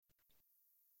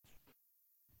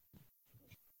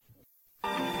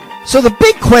So the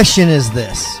big question is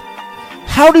this: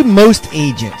 how do most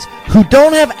agents who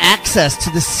don't have access to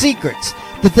the secrets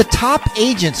that the top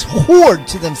agents hoard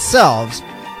to themselves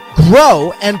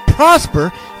grow and prosper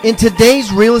in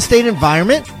today's real estate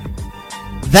environment?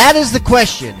 That is the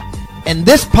question, and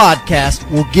this podcast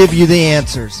will give you the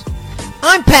answers.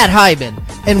 I'm Pat Hiban,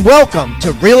 and welcome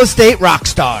to Real Estate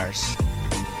Rockstars.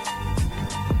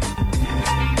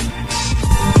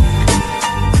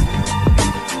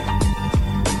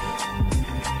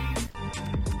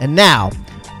 And now,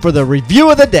 for the review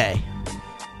of the day.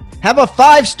 Have a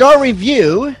 5-star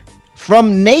review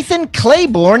from Nathan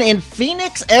Claiborne in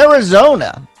Phoenix,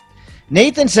 Arizona.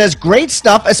 Nathan says, great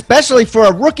stuff, especially for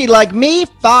a rookie like me,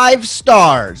 5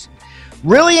 stars.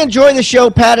 Really enjoy the show,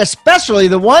 Pat, especially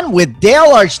the one with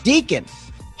Dale Archdeacon.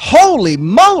 Holy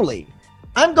moly!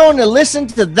 I'm going to listen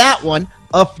to that one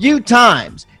a few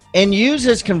times and use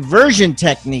his conversion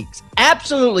techniques.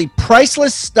 Absolutely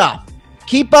priceless stuff.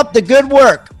 Keep up the good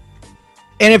work.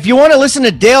 And if you want to listen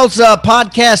to Dale's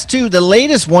podcast too, the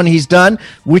latest one he's done,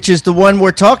 which is the one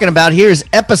we're talking about here, is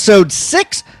episode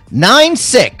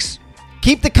 696.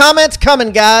 Keep the comments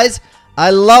coming, guys. I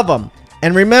love them.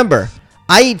 And remember,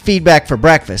 I eat feedback for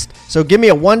breakfast, so give me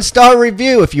a 1-star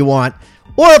review if you want,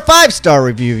 or a 5-star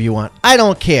review if you want. I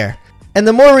don't care. And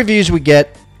the more reviews we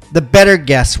get, the better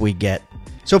guests we get.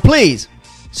 So please,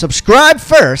 subscribe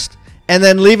first, and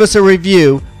then leave us a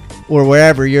review or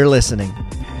wherever you're listening.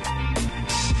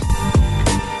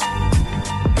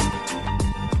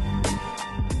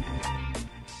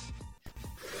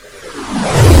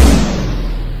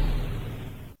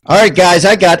 All right, guys,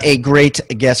 I got a great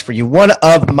guest for you. One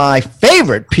of my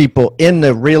favorite people in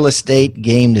the real estate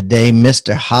game today,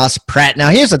 Mr. Haas Pratt. Now,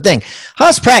 here's the thing.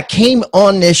 Haas Pratt came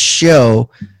on this show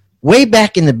way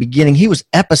back in the beginning. He was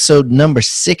episode number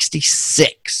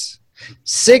 66.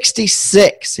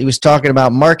 66. He was talking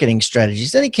about marketing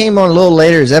strategies. Then he came on a little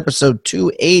later as episode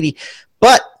 280.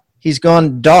 But he's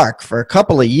gone dark for a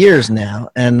couple of years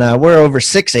now, and we're over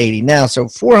 680 now. So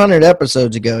 400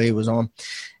 episodes ago he was on.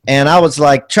 And I was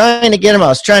like trying to get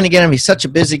him. He's such a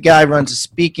busy guy, runs a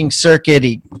speaking circuit.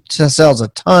 He sells a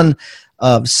ton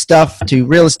of stuff to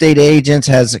real estate agents,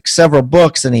 has several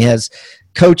books, and he has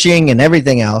coaching and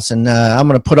everything else. And I'm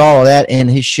going to put all of that in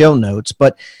his show notes.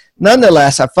 But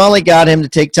nonetheless, I finally got him to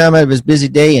take time out of his busy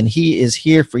day, and he is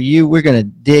here for you. We're going to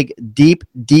dig deep,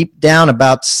 deep down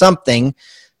about something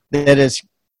that is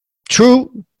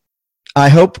true, I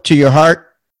hope, to your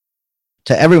heart,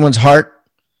 to everyone's heart.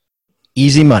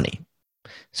 Easy money.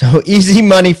 So easy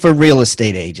money for real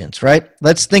estate agents, right?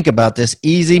 Let's think about this.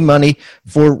 Easy money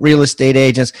for real estate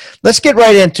agents. Let's get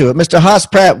right into it. Mr. Haas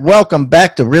Pratt, welcome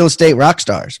back to Real Estate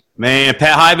Rockstars. Man,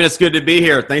 Pat Hiban, it's good to be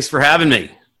here. Thanks for having me.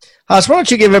 Haas, why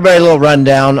don't you give everybody a little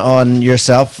rundown on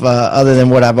yourself other than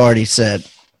what I've already said?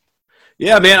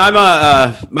 Yeah, man,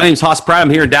 my name's Haas Pratt. I'm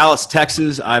here in Dallas,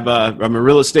 Texas. I'm a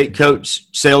real estate coach,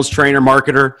 sales trainer,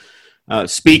 marketer.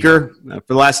 Speaker. For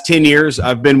the last 10 years,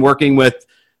 I've been working with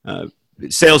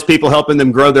salespeople, helping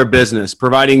them grow their business,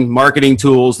 providing marketing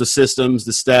tools, the systems,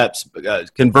 the steps,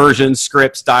 conversions,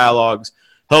 scripts, dialogues,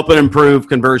 helping improve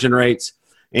conversion rates.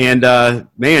 And,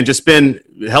 just been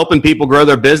helping people grow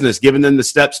their business, giving them the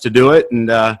steps to do it. And,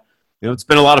 it's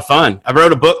been a lot of fun. I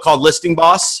wrote a book called Listing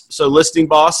Boss. So Listing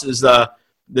Boss is the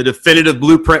definitive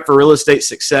blueprint for real estate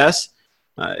success.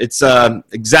 It's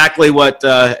exactly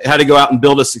how to go out and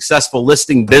build a successful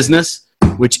listing business,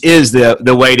 which is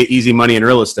the way to easy money in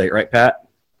real estate, right, Pat?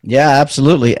 Yeah,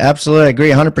 absolutely. Absolutely. I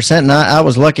agree 100%. And I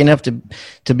was lucky enough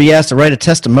to be asked to write a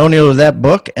testimonial of that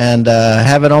book and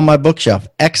have it on my bookshelf.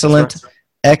 Excellent, sure.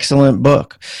 Excellent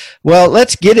book. Well,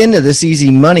 let's get into this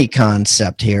easy money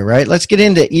concept here, right? Let's get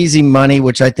into easy money,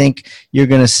 which I think you're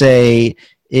going to say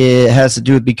it has to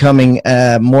do with becoming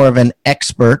more of an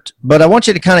expert. But I want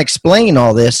you to kind of explain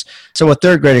all this so a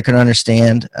third grader can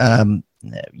understand,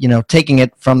 taking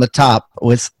it from the top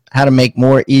with how to make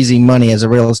more easy money as a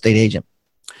real estate agent.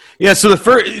 Yeah, so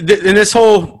and this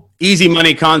whole easy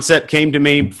money concept came to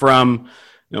me from,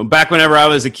 back whenever I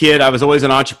was a kid. I was always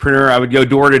an entrepreneur. I would go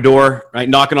door to door, right,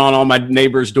 knocking on all my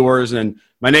neighbors' doors. And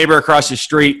my neighbor across the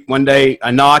street, one day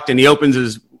I knocked and he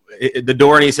opens the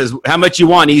door and he says, "How much you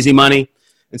want, easy money?"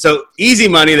 And so easy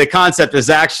money, the concept is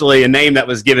actually a name that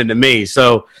was given to me.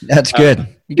 So that's good.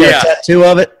 You got a tattoo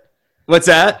of it? What's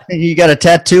that? You got a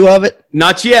tattoo of it?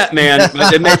 Not yet, man.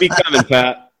 It may be coming,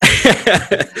 Pat.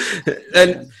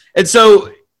 and so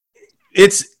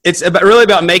it's really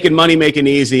about making money, making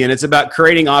easy, and it's about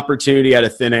creating opportunity out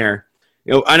of thin air.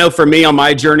 I know for me on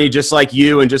my journey, just like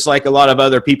you and just like a lot of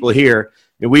other people here,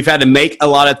 we've had to make a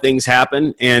lot of things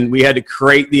happen, and we had to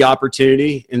create the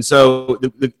opportunity. And so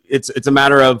it's a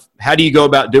matter of how do you go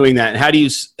about doing that, and how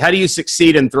do you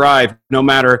succeed and thrive no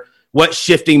matter what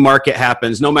shifting market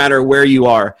happens, no matter where you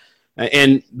are.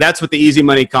 And that's what the easy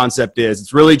money concept is.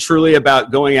 It's really truly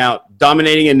about going out,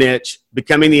 dominating a niche,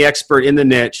 becoming the expert in the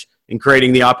niche, and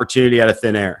creating the opportunity out of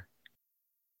thin air.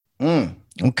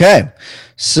 Okay.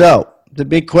 So the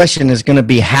big question is going to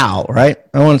be how, right?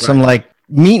 I want some like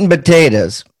meat and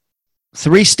potatoes,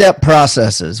 3-step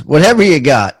processes, whatever you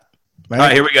got. Right? All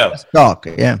right, here we go. Let's talk.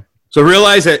 Yeah. So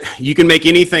realize that you can make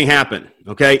anything happen,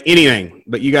 okay? Anything,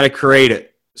 but you got to create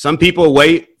it. Some people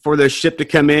wait for the ship to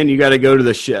come in. You got to go to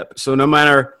the ship. So no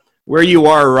matter where you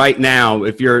are right now,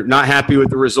 if you're not happy with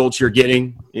the results you're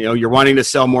getting, you're wanting to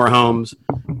sell more homes,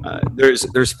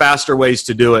 there's faster ways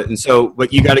to do it. And so,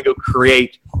 but you got to go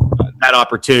create that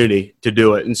opportunity to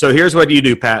do it. And so here's what you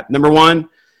do, Pat. Number one,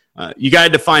 you got to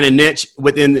define a niche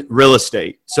within real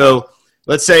estate. So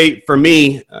let's say for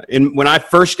me, when I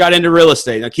first got into real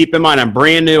estate, now keep in mind, I'm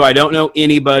brand new. I don't know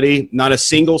anybody, not a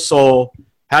single soul.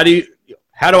 How do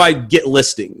I get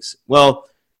listings? Well,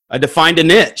 I defined a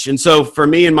niche. And so for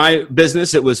me in my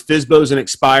business, it was FSBOs and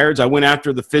expireds. I went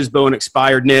after the FSBO and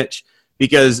expired niche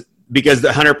because the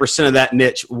 100% of that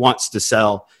niche wants to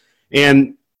sell.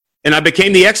 And I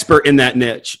became the expert in that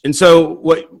niche. And so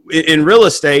in real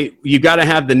estate, you got to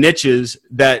have the niches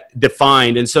that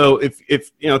defined. And so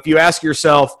if you ask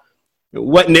yourself,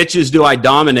 what niches do I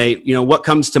dominate? What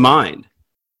comes to mind?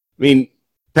 I mean,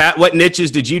 Pat, what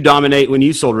niches did you dominate when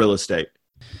you sold real estate?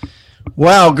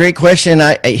 Wow, great question.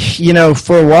 I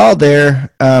for a while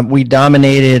there, we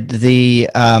dominated the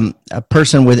a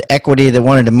person with equity that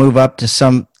wanted to move up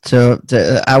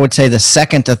to I would say the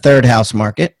second to third house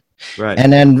market. Right.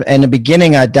 And then in the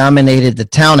beginning, I dominated the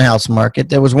townhouse market.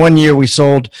 There was one year we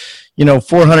sold,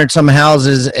 400 some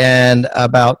houses, and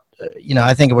about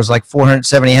I think it was like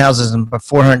 470 houses, and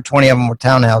 420 of them were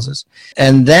townhouses.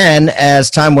 And then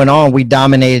as time went on, we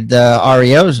dominated the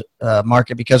REOs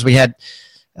market because we had.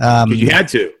 You had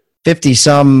to 50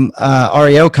 some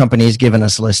REO companies giving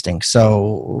us listings.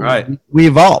 So we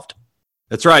evolved.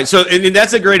 That's right. So and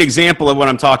that's a great example of what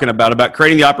I'm talking about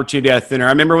creating the opportunity out of thin air.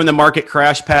 I remember when the market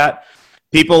crashed, Pat,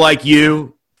 people like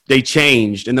you, they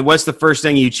changed. And then what's the first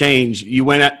thing you changed? You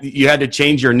had to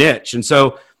change your niche. And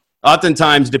so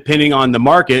oftentimes, depending on the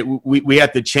market, we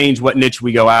have to change what niche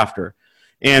we go after.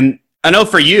 And I know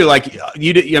for you, like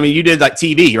you did like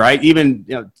TV, right? Even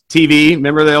TV.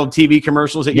 Remember the old TV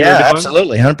commercials that you were doing? Yeah,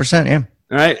 absolutely, 100%. Yeah.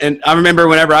 All right. And I remember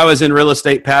whenever I was in real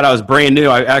estate, Pat, I was brand new.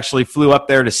 I actually flew up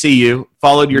there to see you,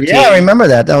 followed your team. Yeah, I remember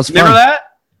that. That was fun. Remember that?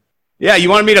 Yeah, you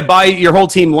wanted me to buy your whole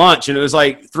team lunch, and it was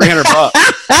like $300.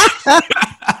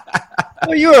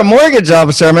 Well, you were a mortgage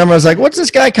officer. I remember I was like, what's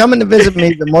this guy coming to visit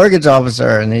me, the mortgage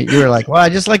officer? And you were like, well, I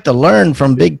just like to learn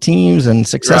from big teams and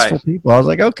successful people. I was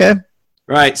like, okay.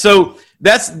 Right. So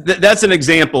that's an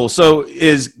example. So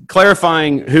is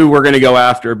clarifying who we're going to go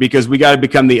after, because we got to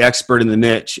become the expert in the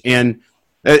niche. And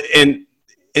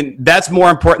that's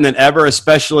more important than ever,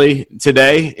 especially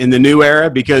today in the new era,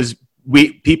 because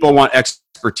people want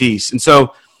expertise. And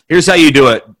so here's how you do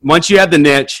it. Once you have the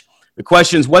niche, the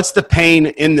question is, what's the pain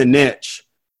in the niche?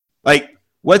 Like,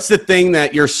 what's the thing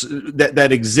that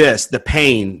that exists, the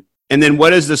pain? And then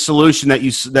what is the solution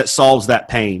that solves that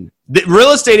pain? The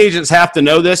real estate agents have to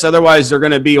know this. Otherwise, they're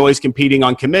going to be always competing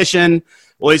on commission,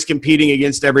 always competing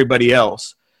against everybody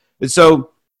else. And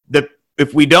so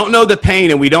if we don't know the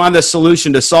pain and we don't have the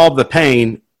solution to solve the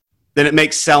pain, then it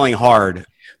makes selling hard.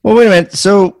 Well, wait a minute.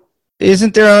 So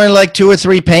isn't there only like 2 or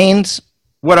 3 pains?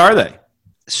 What are they?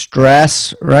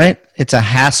 Stress, right? It's a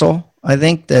hassle, I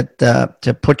think, that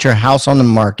to put your house on the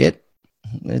market.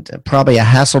 It's probably a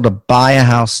hassle to buy a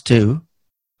house too.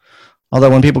 Although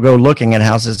when people go looking at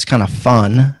houses, it's kind of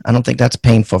fun. I don't think that's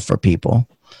painful for people.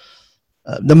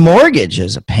 The mortgage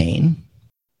is a pain.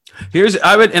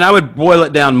 I would boil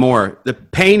it down more. The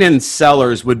pain in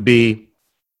sellers would be,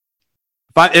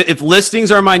 if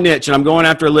listings are my niche and I'm going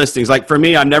after listings, like for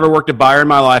me, I've never worked a buyer in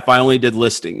my life. I only did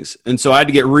listings. And so I had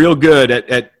to get real good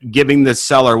at giving the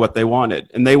seller what they wanted.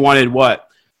 And they wanted what?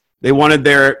 They wanted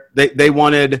they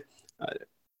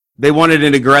wanted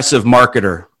an aggressive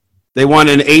marketer. They want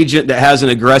an agent that has an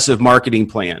aggressive marketing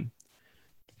plan.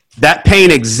 That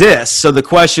pain exists. So the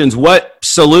question is, what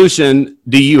solution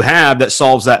do you have that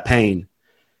solves that pain?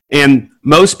 And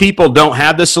most people don't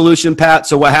have the solution, Pat.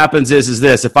 So what happens is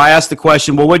this. If I ask the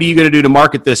question, well, what are you going to do to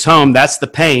market this home? That's the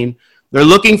pain. They're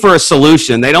looking for a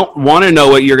solution. They don't want to know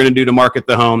what you're going to do to market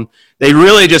the home. They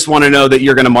really just want to know that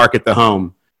you're going to market the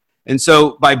home. And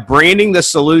so by branding the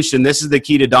solution, this is the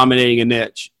key to dominating a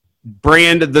niche.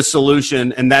 brand the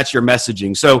solution, and that's your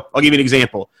messaging. So I'll give you an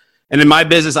example. And in my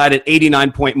business, I had an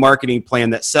 89-point marketing plan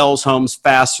that sells homes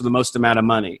fast for the most amount of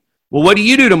money. Well, what do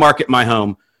you do to market my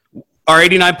home? Our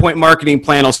 89-point marketing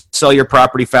plan will sell your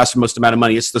property fast for the most amount of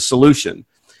money. It's the solution.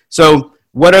 So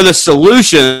what are the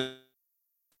solutions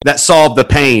that solve the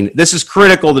pain? This is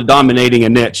critical to dominating a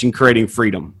niche and creating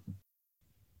freedom.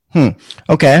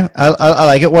 Okay. I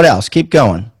like it. What else? Keep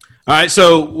going. All right.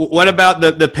 So what about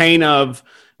the pain of,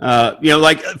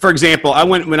 like, for example,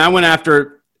 when I went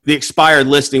after the expired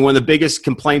listing, one of the biggest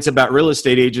complaints about real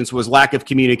estate agents was lack of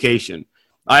communication.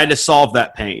 I had to solve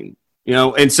that pain,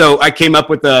 and so I came up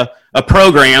with a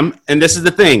program. And this is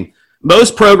the thing.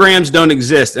 Most programs don't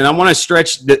exist. And I want to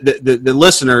stretch the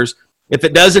listeners. If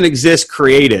it doesn't exist,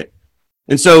 create it.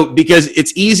 And so, because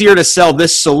it's easier to sell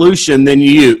this solution than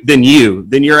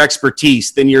your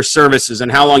expertise, than your services,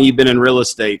 and how long you've been in real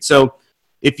estate. So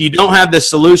if you don't have the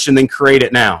solution, then create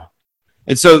it now.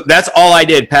 And so that's all I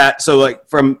did, Pat. So like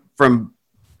from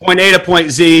point A to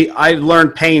point Z, I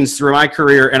learned pains through my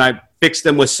career, and I fixed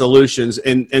them with solutions.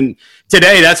 And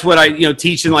today, that's what I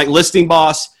teach in like Listing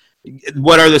Boss.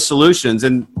 What are the solutions?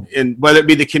 And whether it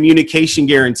be the communication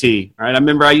guarantee, right? I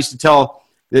remember I used to tell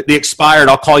the expired,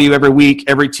 I'll call you every week,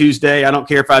 every Tuesday. I don't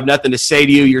care if I have nothing to say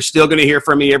to you. You're still going to hear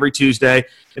from me every Tuesday.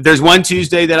 If there's one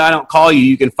Tuesday that I don't call you,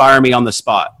 you can fire me on the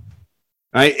spot,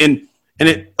 right? And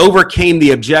it overcame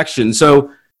the objection.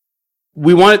 So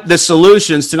we want the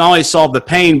solutions to not only solve the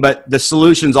pain, but the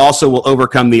solutions also will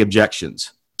overcome the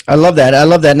objections. I love that.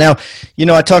 Now,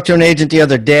 I talked to an agent the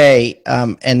other day,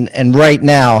 and right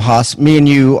now, Haas, me and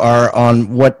you are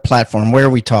on what platform? Where are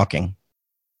we talking?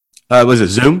 Was it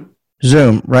Zoom?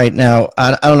 Zoom right now.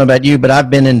 I don't know about you, but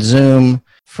I've been in Zoom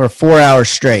for 4 hours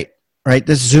straight, right?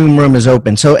 This Zoom room is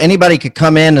open. So anybody could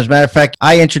come in. As a matter of fact,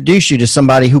 I introduced you to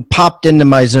somebody who popped into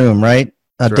my Zoom, right?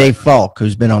 Dave Falk,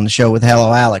 who's been on the show with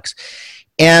Hello Alex.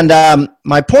 And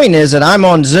my point is that I'm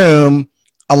on Zoom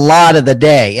a lot of the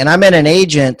day. And I met an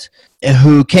agent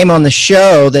who came on the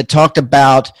show that talked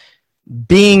about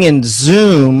being in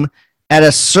Zoom at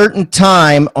a certain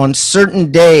time on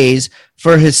certain days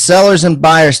for his sellers and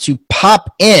buyers to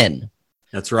pop in.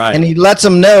 That's right. And he lets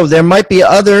them know there might be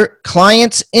other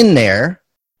clients in there,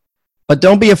 but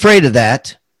don't be afraid of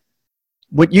that.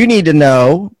 What you need to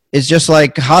know is, just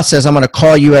like Haas says, I'm going to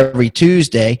call you every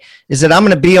Tuesday, is that I'm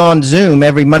going to be on Zoom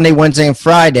every Monday, Wednesday, and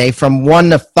Friday from 1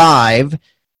 to 5.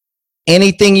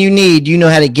 Anything you need, you know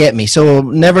how to get me. So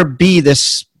it'll never be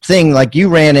this thing like you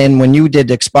ran in when you did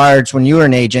expireds when you were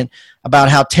an agent about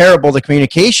how terrible the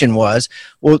communication was.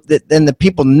 Well, then the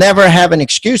people never have an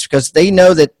excuse, because they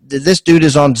know that this dude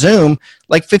is on Zoom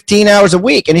like 15 hours a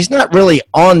week, and he's not really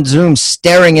on Zoom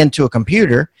staring into a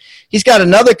computer. He's got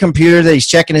another computer that he's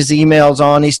checking his emails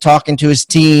on. He's talking to his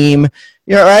team,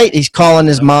 right? He's calling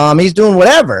his mom. He's doing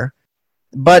whatever.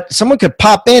 But someone could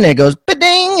pop in and it goes,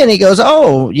 ba-ding, and he goes,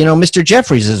 oh, Mr.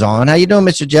 Jeffries is on. How you doing,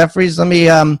 Mr. Jeffries? Let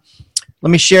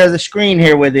me share the screen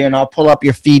here with you, and I'll pull up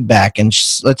your feedback, and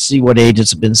let's see what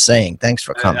agents have been saying. Thanks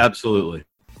for coming. Absolutely.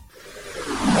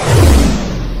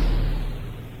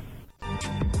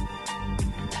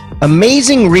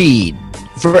 Amazing read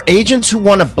for agents who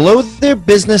want to blow their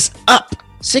business up.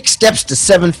 6 Steps to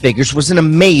 7 Figures was an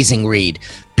amazing read.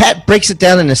 Pat breaks it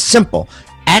down into simple,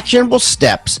 actionable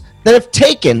steps that, if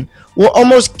taken, will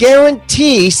almost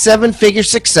guarantee 7-figure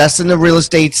success in the real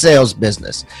estate sales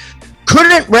business.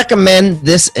 Couldn't recommend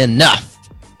this enough.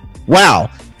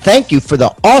 Wow. Thank you for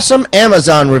the awesome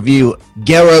Amazon review,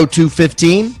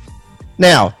 Garo215.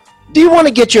 Now, do you want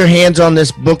to get your hands on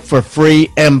this book for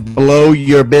free and blow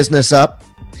your business up?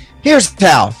 Here's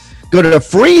how. Go to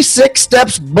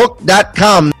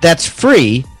free6stepsbook.com. That's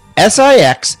free,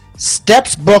 S-I-X,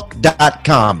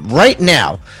 stepsbook.com right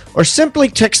now, or simply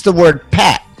text the word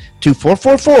PAT to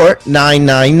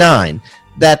 444-999.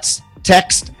 That's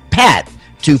text PAT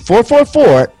to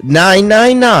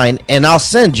 444-999, and I'll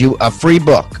send you a free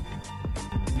book.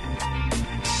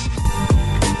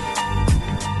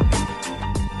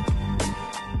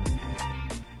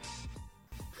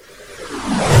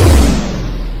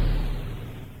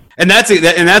 And that's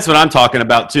what I'm talking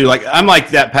about too. Like, I'm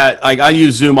like that, Pat. Like, I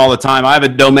use Zoom all the time. I have a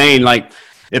domain. Like,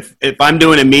 if I'm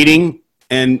doing a meeting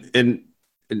and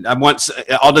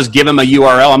I'll just give them a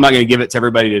URL. I'm not going to give it to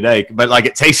everybody today, but like,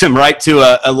 it takes them right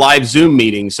to a live Zoom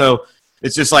meeting. So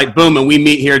it's just like, boom, and we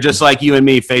meet here just like you and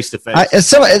me, face to face.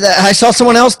 I saw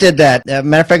someone else did that.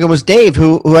 Matter of fact, it was Dave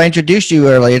who I introduced you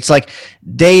earlier. It's like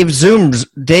Dave's Zoom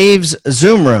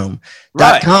Room.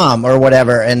 Right. .com or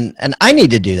whatever, and I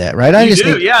need to do that, right? And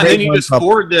then you just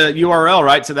forward the URL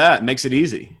right to that. It makes it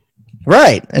easy.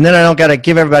 Right, and then I don't got to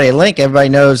give everybody a link. Everybody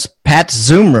knows Pat's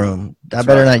Zoom Room. I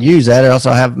better not use that, or else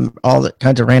I'll have all the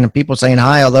kinds of random people saying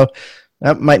hi, although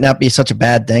that might not be such a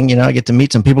bad thing. You know, I get to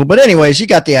meet some people. But anyways, you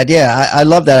got the idea. I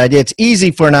love that idea. It's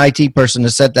easy for an IT person to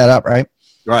set that up, right?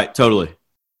 Right, totally.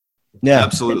 Yeah.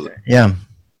 Absolutely. Yeah.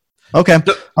 Okay.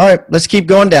 All right, let's keep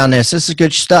going down this. This is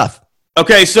good stuff.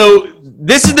 Okay, so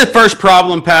this is the first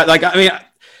problem, Pat. Like, I mean,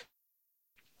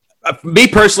 me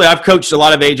personally, I've coached a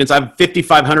lot of agents. I've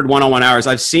 5,500 one-on-one hours.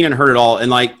 I've seen and heard it all.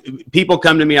 And like, people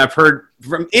come to me, I've heard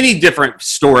from any different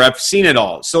story. I've seen it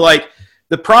all. So like,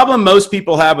 the problem most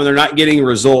people have when they're not getting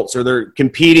results or they're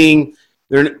competing,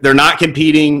 they're not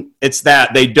competing. It's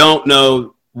that they don't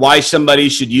know why somebody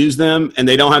should use them, and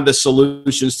they don't have the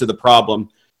solutions to the problem.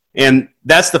 And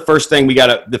that's the first thing we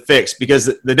got to fix, because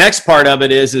the next part of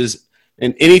it is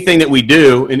in anything that we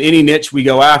do, in any niche we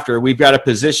go after, we've got to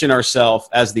position ourselves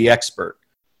as the expert.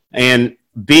 And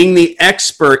being the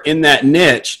expert in that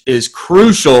niche is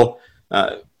crucial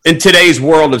in today's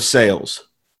world of sales.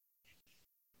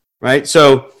 Right?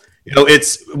 So, you know,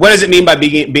 what does it mean by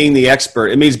being the expert?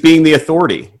 It means being the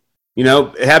authority, you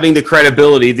know, having the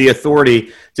credibility, the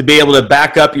authority to be able to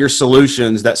back up your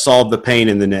solutions that solve the pain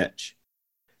in the niche.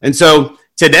 And so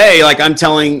today, like I'm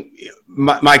telling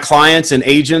my clients and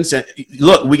agents,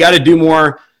 look, we got to do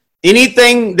more.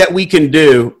 Anything that we can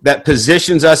do that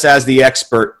positions us as the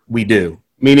expert, we do.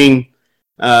 Meaning,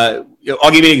 I'll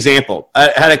give you an example.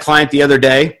 I had a client the other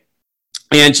day,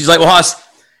 and she's like, well, Haas,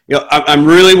 you know, I'm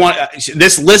really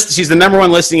this list. She's the number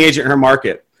one listing agent in her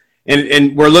market.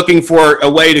 And we're looking for a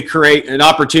way to create an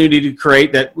opportunity to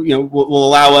create that, you know, will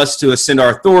allow us to ascend our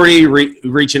authority,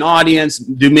 reach an audience,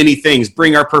 do many things,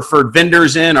 bring our preferred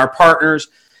vendors in, our partners.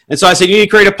 And so I said, you need to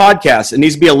create a podcast. It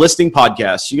needs to be a listing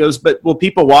podcast. She goes, but will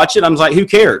people watch it? I was like, who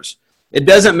cares? It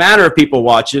doesn't matter if people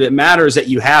watch it. It matters that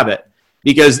you have it,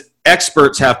 because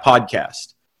experts have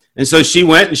podcasts. And so she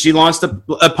went and she launched a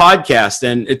podcast,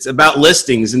 and it's about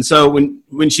listings. And so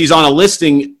when she's on a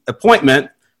listing appointment,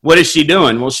 what is she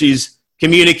doing? Well, she's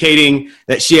communicating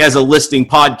that she has a listing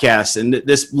podcast, and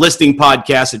this listing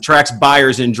podcast attracts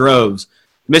buyers in droves.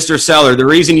 Mr. Seller, the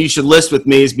reason you should list with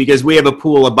me is because we have a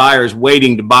pool of buyers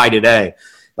waiting to buy today.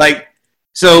 Like,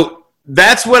 so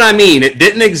that's what I mean. It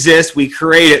didn't exist. We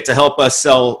create it to help us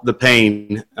sell the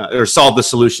pain or solve the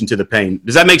solution to the pain.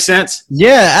 Does that make sense?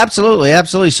 Yeah, absolutely.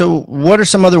 Absolutely. So what are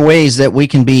some other ways that we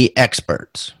can be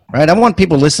experts, right? I want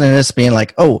people listening to this being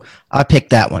like, oh, I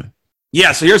picked that one.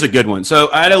 Yeah, so here's a good one. So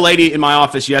I had a lady in my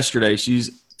office yesterday.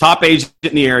 She's top agent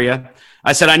in the area.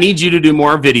 I said, I need you to do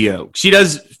more video. She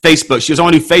does Facebook. She goes, I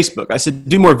want to do Facebook. I said,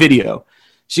 do more video.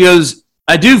 She goes,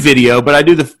 I do video, but I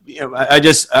do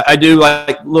I do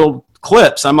like little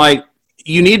clips. I'm like,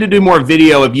 you need to do more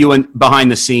video of you behind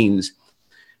the scenes.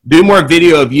 Do more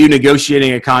video of you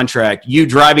negotiating a contract, you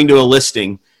driving to a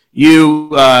listing, you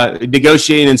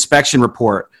negotiating an inspection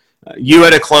report, you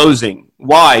at a closing.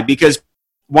 Why? Because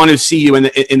want to see you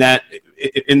in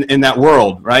that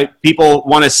world, right? People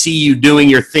want to see you doing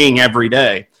your thing every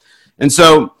day. And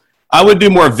so I would do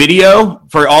more video.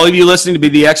 For all of you listening to be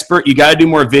the expert, you got to do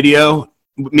more video,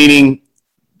 meaning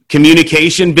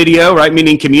communication video, right?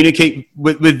 Meaning communicate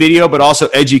with video, but also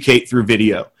educate through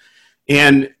video.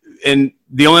 And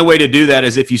the only way to do that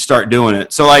is if you start doing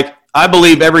it. So like, I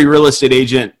believe every real estate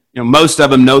agent, you know, most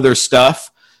of them know their stuff.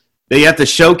 They have to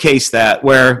showcase that,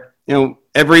 where, you know,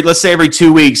 let's say every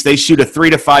 2 weeks, they shoot a 3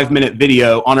 to 5 minute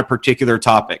video on a particular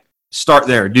topic. Start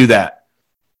there. Do that.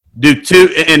 Do two.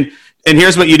 And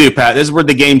here's what you do, Pat. This is where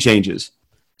the game changes.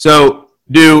 So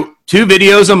do 2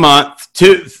 videos a month,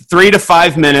 3 to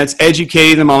 5 minutes,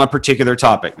 educating them on a particular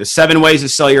topic. The 7 ways to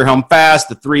sell your home fast,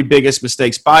 the 3 biggest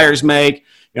mistakes buyers make,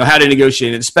 you know, how to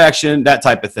negotiate an inspection, that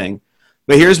type of thing.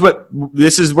 But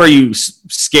this is where you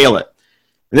scale it.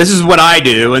 And this is what I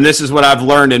do, and this is what I've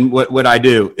learned, and what I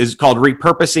do is called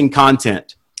repurposing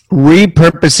content.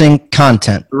 Repurposing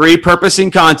content.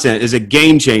 Repurposing content is a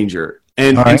game changer.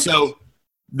 And so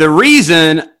the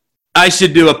reason I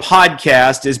should do a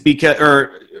podcast is because,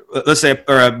 or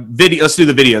a video, let's do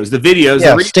the videos. The videos.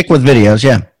 Yeah, stick with videos,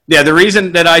 yeah. Yeah, the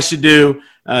reason that I should do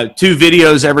 2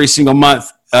 videos every single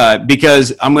month,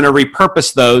 because I'm going to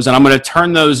repurpose those, and I'm going to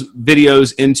turn those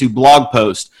videos into blog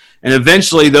posts. And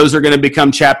eventually those are going to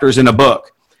become chapters in a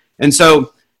book. And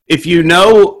so if you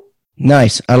know...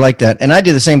 Nice. I like that. And I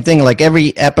do the same thing. Like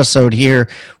every episode here,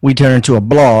 we turn into a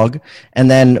blog, and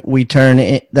then we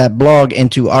turn that blog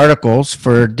into articles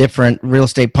for different real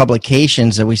estate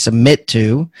publications that we submit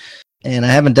to. And I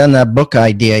haven't done that book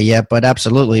idea yet, but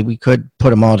absolutely, we could put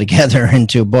them all together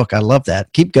into a book. I love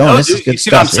that. Keep going. This is good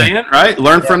stuff. You see what I'm saying, right?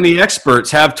 Learn from the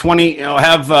experts. Have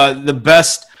the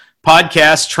best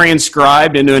podcast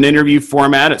transcribed into an interview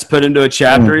format. It's put into a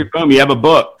chapter. Boom, you have a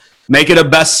book. make it a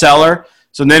bestseller.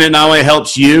 So then it not only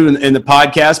helps you in the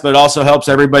podcast, but it also helps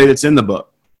everybody that's in the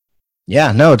book.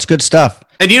 Yeah, no, it's good stuff.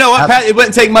 And you know what, Pat? It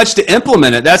wouldn't take much to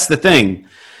implement it. That's the thing.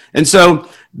 And so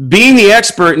being the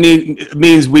expert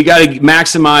means we got to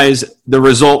maximize the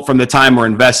result from the time we're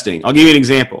investing. I'll give you an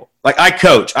example. Like I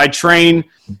coach, I train,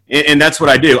 and that's what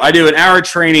I do. I do an hour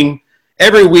training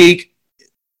every week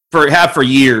for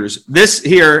years. This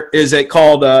here is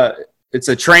it's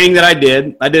a training that I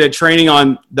did. I did a training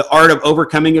on the art of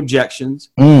overcoming objections.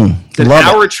 It's an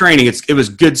hour training. It was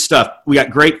good stuff. We got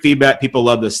great feedback. People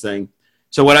love this thing.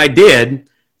 So what I did,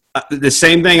 the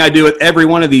same thing I do with every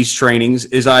one of these trainings,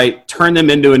 is I turn them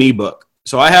into an ebook.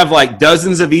 So I have like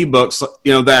dozens of ebooks,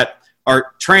 that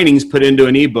are trainings put into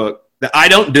an ebook. That I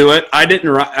don't do it. I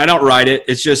don't write it.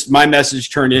 It's just my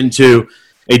message turned into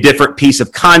a different piece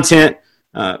of content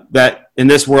that in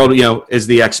this world, is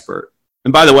the expert.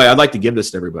 And by the way, I'd like to give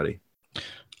this to everybody.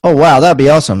 Oh, wow. That'd be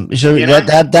awesome. So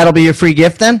that'll be your free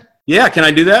gift then? Yeah. Can I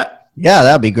do that? Yeah,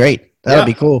 that'd be great. That'd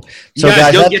be cool. So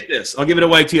guys, go get this. I'll give it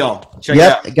away to y'all. Check it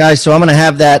out. Guys. So I'm going to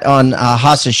have that on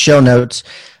Haas's show notes.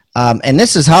 And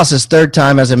this is Haas's third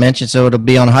time, as I mentioned. So it'll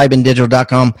be on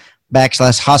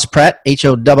hibandigital.com/Haas Pratt,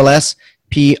 HOSSPRATT.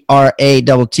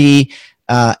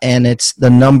 And it's the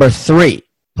number 3.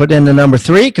 Put in the number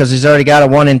 3 because he's already got a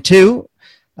 1 and 2,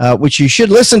 which you should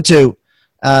listen to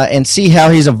and see how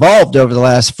he's evolved over the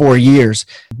last 4 years.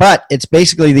 But it's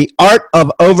basically the art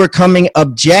of overcoming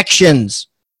objections,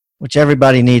 which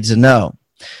everybody needs to know.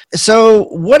 So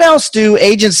what else do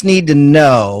agents need to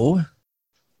know,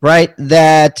 right,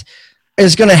 that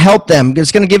is going to help them?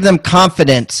 It's going to give them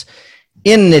confidence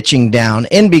in niching down,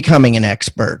 in becoming an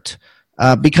expert.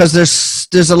 Because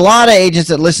there's a lot of agents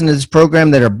that listen to this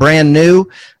program that are brand new,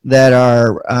 that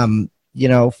are,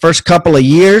 first couple of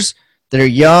years, that are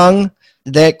young,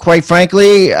 that quite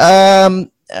frankly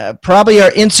probably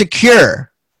are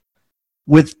insecure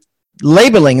with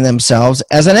labeling themselves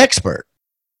as an expert.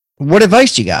 What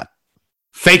advice you got?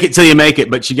 Fake it till you make it,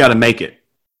 but you got to make it,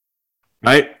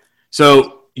 right?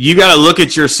 So you got to look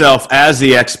at yourself as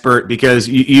the expert because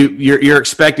you're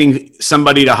expecting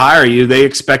somebody to hire you. They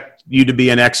expect you to be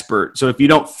an expert. So if you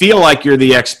don't feel like you're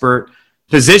the expert,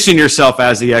 position yourself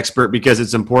as the expert because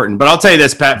it's important. But I'll tell you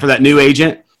this, Pat, for that new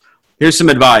agent, here's some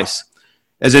advice.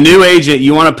 As a new agent,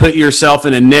 you want to put yourself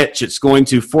in a niche. It's going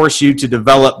to force you to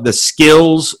develop the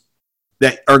skills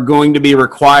that are going to be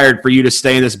required for you to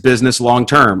stay in this business long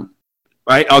term,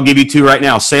 right? I'll give you 2 right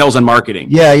now, sales and marketing.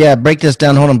 Yeah. Break this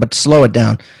down. Hold on, but slow it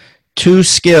down. 2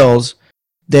 skills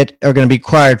that are going to be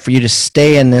required for you to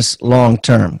stay in this long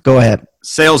term. Go ahead.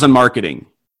 Sales and marketing.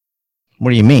 What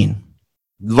do you mean?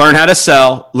 Learn how to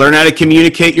sell, learn how to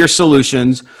communicate your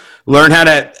solutions, learn how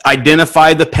to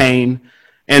identify the pain,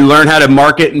 and learn how to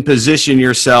market and position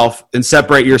yourself and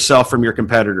separate yourself from your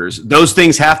competitors. Those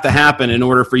things have to happen in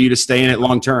order for you to stay in it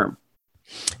long term.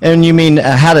 And you mean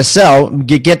how to sell,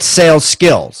 get sales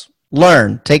skills,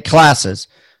 learn, take classes,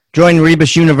 join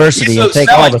Rebus University and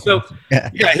take all the...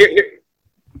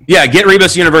 Get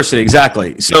Rebus University,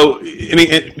 exactly. So, I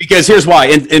mean, because here's why.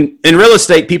 In real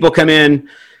estate, people come in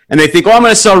and they think, I'm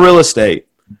going to sell real estate.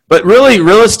 But really,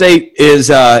 real estate is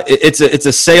it's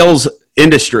a sales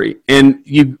industry, and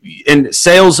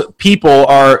sales people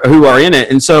who are in it.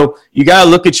 And so you got to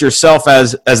look at yourself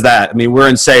as that. I mean, we're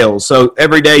in sales. So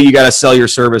every day you got to sell your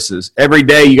services. Every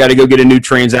day you got to go get a new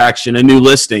transaction, a new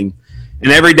listing.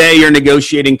 And every day you're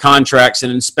negotiating contracts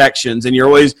and inspections, and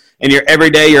every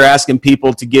day you're asking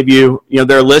people to give you,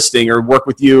 their listing or work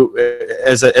with you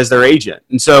as their agent.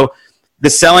 And so the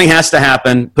selling has to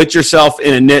happen. Put yourself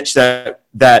in a niche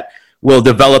that will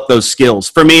develop those skills.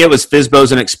 For me, it was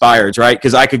FSBOs and expireds, right?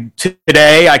 Because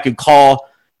today I could call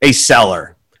a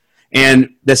seller,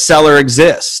 and the seller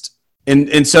exists.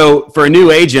 And so for a new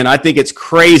agent, I think it's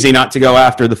crazy not to go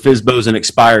after the FSBOs and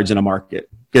expireds in a market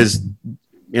because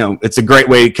it's a great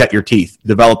way to cut your teeth,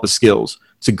 develop the skills.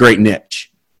 It's a great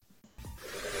niche.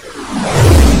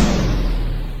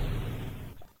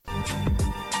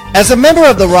 As a member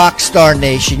of the Rockstar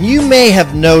Nation, you may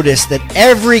have noticed that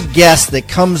every guest that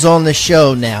comes on the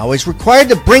show now is required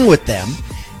to bring with them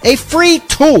a free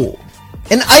tool,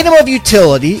 an item of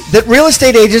utility that real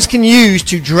estate agents can use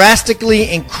to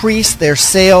drastically increase their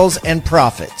sales and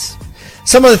profits.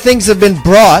 Some of the things that have been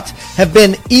brought have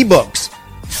been ebooks,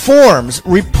 forms,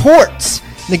 reports,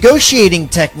 negotiating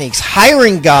techniques,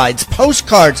 hiring guides,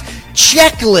 postcards,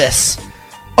 checklists,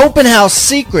 open house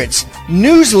secrets,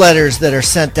 newsletters that are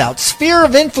sent out, sphere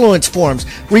of influence forms,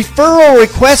 referral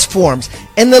request forms,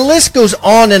 and the list goes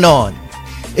on and on.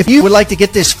 If you would like to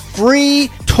get this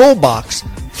free toolbox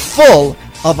full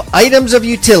of items of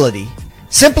utility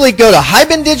Simply go to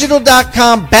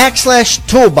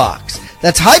hibandigital.com/toolbox.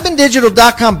 That's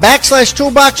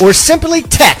hibandigital.com/toolbox, or simply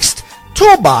text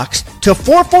toolbox to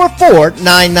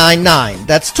 444-999.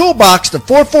 That's toolbox to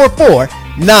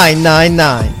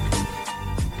 444-999.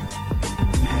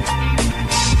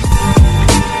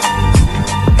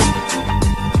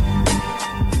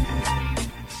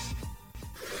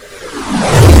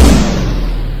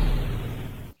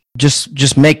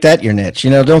 Just make that your niche.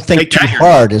 Don't think too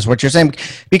hard is what you're saying.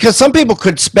 Because some people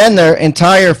could spend their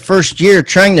entire first year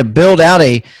trying to build out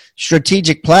a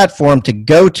strategic platform to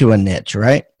go to a niche,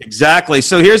 right? Exactly.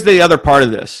 So here's the other part of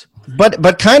this.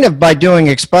 But kind of by doing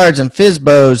expireds and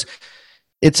FSBOs,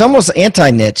 it's almost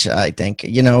anti-niche, I think.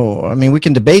 We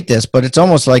can debate this, but it's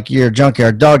almost like you're a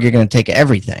junkyard dog. You're going to take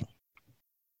everything.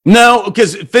 No,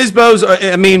 because FSBOs,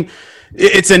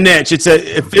 it's a niche. It's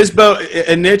a FSBO.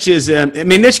 A niche is.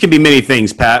 Niche can be many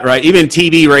things, Pat. Right? Even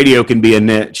TV, radio can be a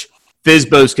niche.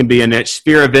 FSBOs can be a niche.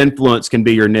 Sphere of influence can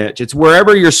be your niche. It's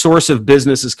wherever your source of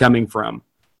business is coming from.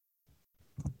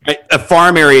 Right? A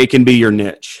farm area can be your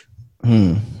niche.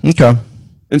 Okay.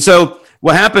 And so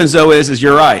what happens though is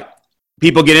you're right.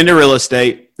 People get into real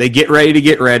estate. They get ready to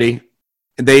get ready.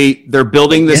 They're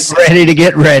building this. Get ready to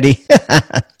get ready.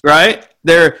 Right?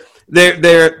 They're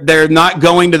not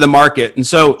going to the market. And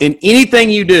so in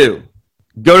anything you do,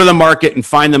 go to the market and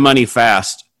find the money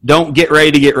fast. Don't get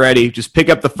ready to get ready. Just pick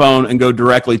up the phone and go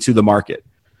directly to the market.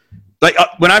 Like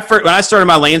when I started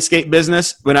my landscape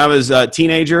business, when I was a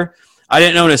teenager, I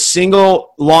didn't own a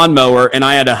single lawnmower, and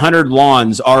I had 100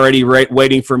 lawns already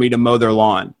waiting for me to mow their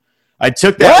lawn. I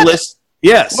took that list.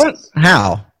 Yes. What?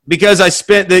 How? Because I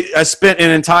spent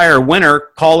an entire winter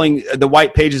calling the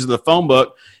white pages of the phone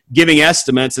book, giving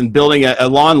estimates and building a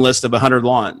lawn list of 100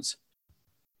 lawns.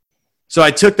 So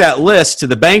I took that list to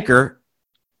the banker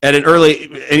and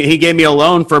he gave me a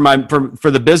loan for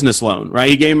the business loan, right?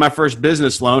 He gave me my first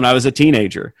business loan. I was a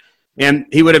teenager, and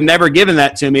he would have never given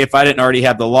that to me if I didn't already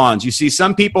have the lawns. You see,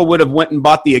 some people would have went and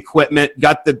bought the equipment,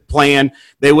 got the plan.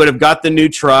 They would have got the new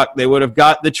truck. They would have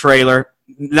got the trailer,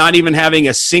 not even having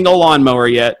a single lawnmower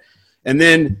yet. And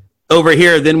then over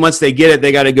here, once they get it,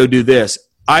 they got to go do this.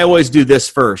 I always do this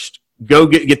first. Go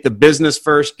get the business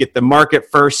first, get the market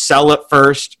first, sell it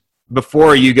first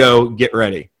before you go get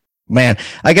ready. Man,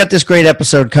 I got this great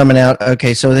episode coming out.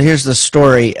 Okay, so here's the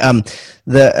story.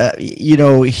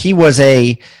 He was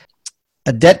a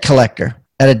debt collector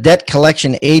at a debt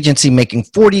collection agency making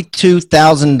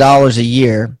 $42,000 a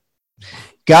year,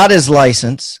 got his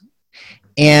license,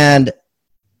 and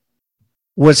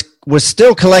was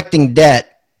still collecting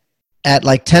debt at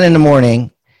like 10 in the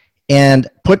morning, and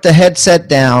put the headset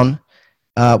down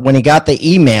when he got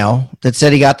the email that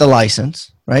said he got the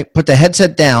license, right? Put the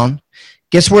headset down.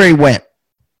 Guess where he went?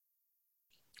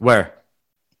 Where?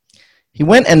 He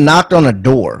went and knocked on a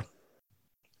door.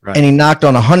 Right. And he knocked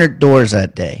on 100 doors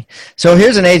that day. So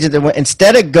here's an agent that went,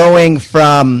 instead of going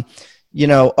from,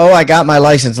 I got my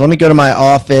license, let me go to my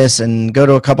office and go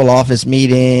to a couple office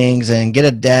meetings and get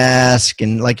a desk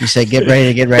and, like you said, get ready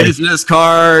to get ready. Business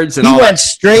cards and all that.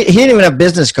 He didn't even have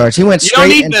business cards. He went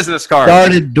straight. You don't need business cards.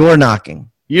 Started door knocking.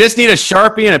 You just need a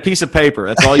Sharpie and a piece of paper.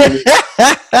 That's all you need.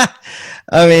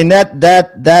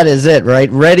 That is it, right?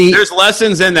 Ready. There's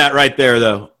lessons in that right there,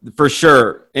 though, for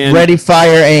sure. And ready,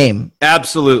 fire, aim.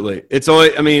 Absolutely. It's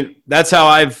always. That's how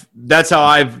I've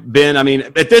been.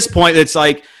 At this point, it's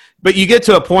like, but you get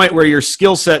to a point where your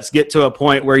skill sets get to a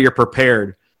point where you're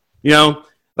prepared. I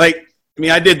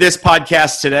did this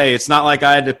podcast today. It's not like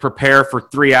I had to prepare for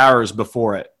 3 hours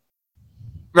before it.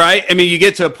 Right? You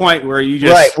get to a point where you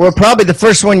just... Right. Well, probably the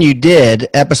first one you did,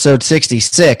 episode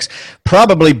 66,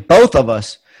 probably both of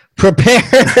us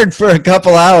prepared for a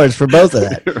couple hours for both of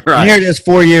that. Right. And here it is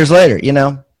 4 years later,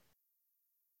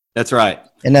 That's right.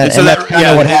 And that's kind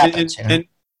of what happens.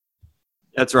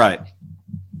 That's right.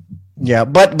 Yeah,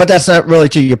 but that's not really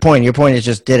to your point. Your point is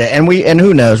just did it. And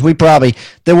who knows?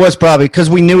 Because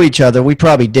we knew each other, we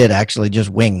probably did actually just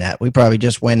wing that. We probably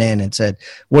just went in and said,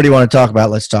 what do you want to talk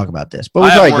about? Let's talk about this. But we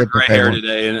have more gray hair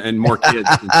today and more kids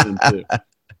too.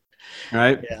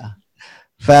 Right? Yeah.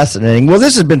 Fascinating. Well,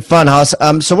 this has been fun, Haas.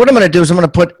 So what I'm going to do is I'm going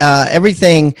to put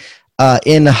everything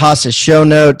in Haas's show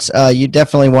notes. You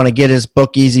definitely want to get his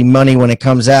book, Easy Money, when it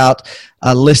comes out.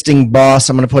 Listing Boss.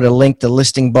 I'm going to put a link to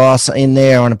Listing Boss in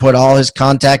there. I'm going to put all his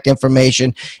contact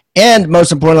information. And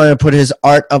most importantly, I'm going to put his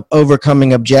Art of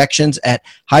Overcoming Objections at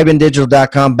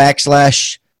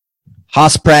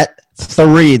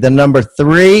hibandigital.com/HaasPratt3, the number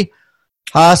 3.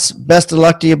 Haas, best of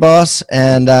luck to you, boss.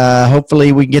 And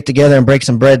hopefully we can get together and break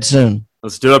some bread soon.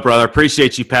 Let's do it, brother.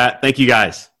 Appreciate you, Pat. Thank you,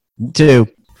 guys. You too.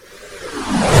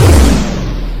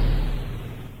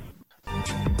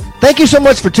 Thank you so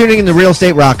much for tuning in to Real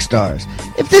Estate Rockstars.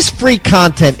 If this free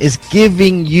content is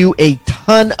giving you a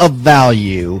ton of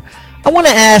value, I want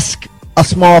to ask a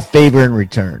small favor in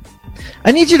return.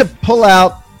 I need you to pull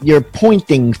out your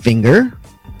pointing finger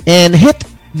and hit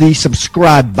the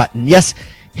subscribe button. Yes,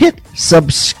 hit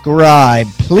subscribe,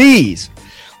 please.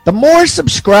 The more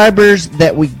subscribers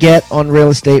that we get on Real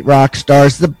Estate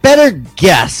Rockstars, the better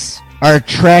guests are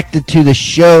attracted to the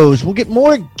shows. We'll get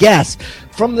more guests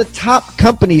from the top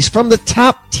companies, from the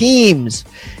top teams,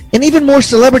 and even more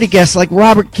celebrity guests like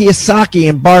Robert Kiyosaki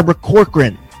and Barbara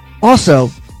Corcoran. Also,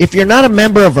 if you're not a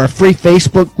member of our free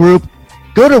Facebook group,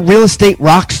 go to Real Estate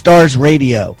Rockstars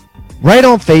Radio right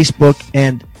on Facebook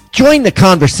and join the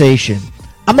conversation.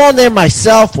 I'm on there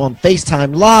myself on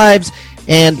FaceTime Lives,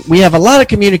 and we have a lot of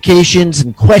communications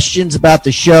and questions about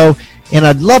the show, and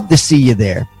I'd love to see you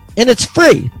there. And it's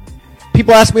free.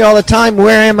 People ask me all the time,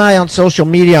 where am I on social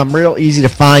media? I'm real easy to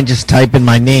find. Just type in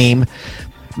my name.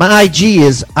 My IG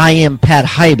is I am Pat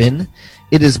Hiban.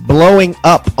 It is blowing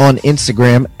up on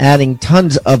Instagram, adding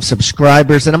tons of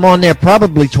subscribers, and I'm on there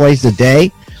probably twice a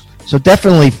day. So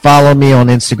definitely follow me on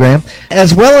Instagram,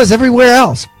 as well as everywhere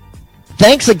else.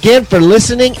 Thanks again for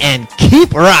listening, and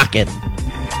keep rocking.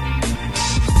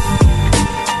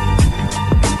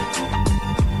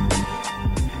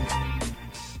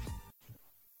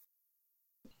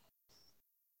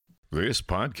 This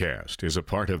podcast is a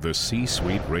part of the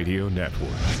C-Suite Radio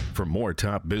Network. For more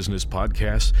top business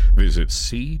podcasts, visit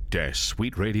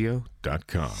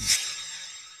c-suiteradio.com.